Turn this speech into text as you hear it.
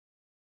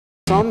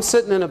So I'm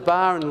sitting in a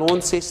bar in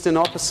Launceston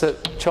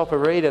opposite Chopper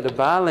Reed at a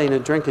bar leaner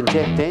drinking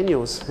Jack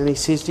Daniels, and he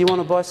says, "Do you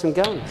want to buy some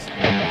guns?"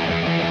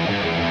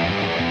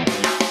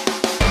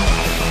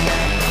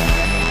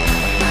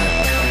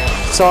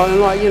 So I'm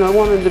like,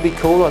 wanting to be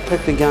cool, I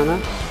pick the gun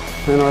up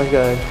and I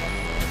go,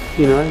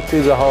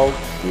 do the whole,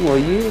 "Well,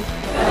 you?"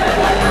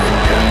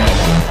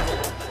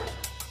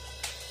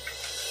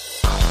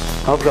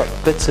 I've got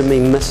bits of me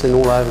missing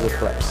all over the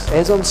place.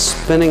 As I'm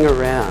spinning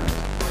around,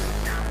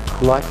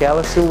 like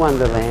Alice in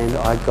Wonderland,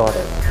 I got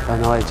it.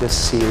 And I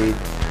just said,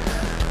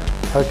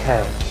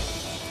 okay,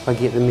 I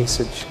get the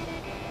message.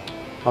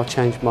 I'll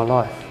change my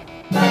life.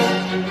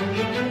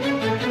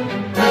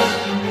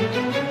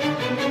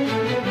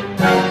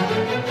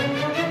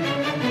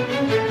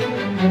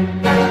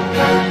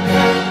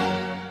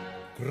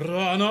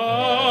 Granada,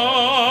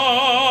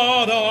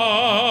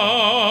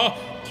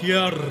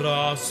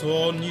 tierra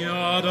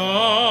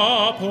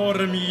soñada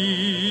por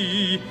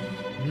mí.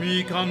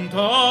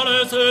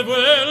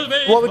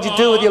 What would you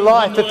do with your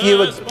life if you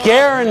were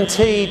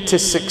guaranteed to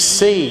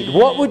succeed?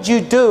 What would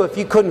you do if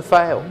you couldn't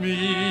fail?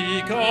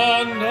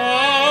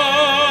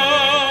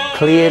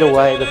 Cleared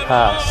away the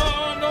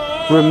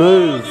past.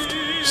 Removed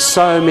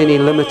so many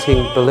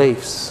limiting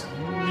beliefs.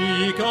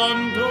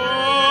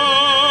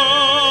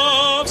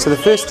 So the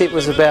first step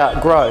was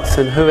about growth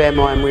and who am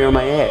I and where am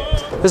I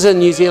at. This is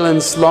New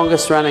Zealand's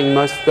longest running,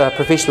 most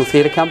professional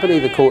theatre company,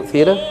 the Court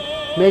Theatre.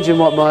 Imagine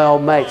what my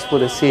old mates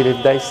would have said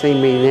if they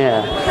seen me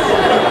now.